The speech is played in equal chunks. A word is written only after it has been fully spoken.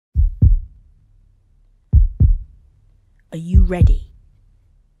Are you ready?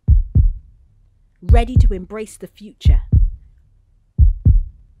 Ready to embrace the future?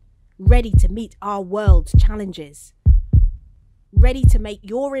 Ready to meet our world's challenges? Ready to make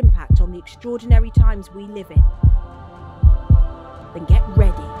your impact on the extraordinary times we live in? Then get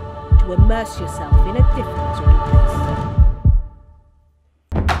ready to immerse yourself in a different sort of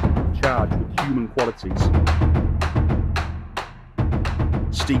place. Charged with human qualities,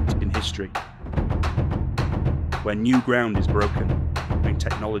 steeped in history, where new ground is broken and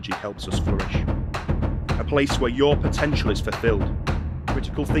technology helps us flourish. A place where your potential is fulfilled,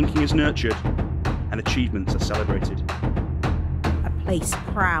 critical thinking is nurtured, and achievements are celebrated. A place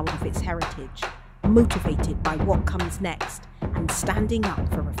proud of its heritage, motivated by what comes next, and standing up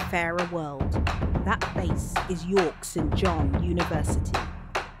for a fairer world. That place is York St John University,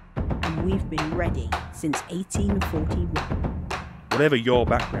 and we've been ready since 1841. Whatever your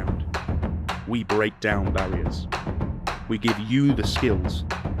background, we break down barriers. We give you the skills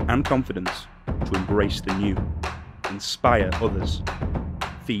and confidence to embrace the new, inspire others,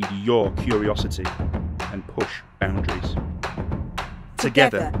 feed your curiosity, and push boundaries.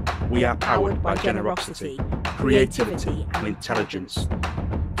 Together, we are powered by generosity, creativity, and intelligence.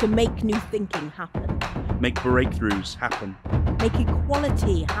 To make new thinking happen. Make breakthroughs happen. Make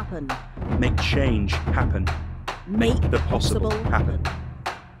equality happen. Make change happen. Make the possible happen.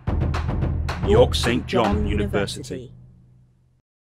 York St John University.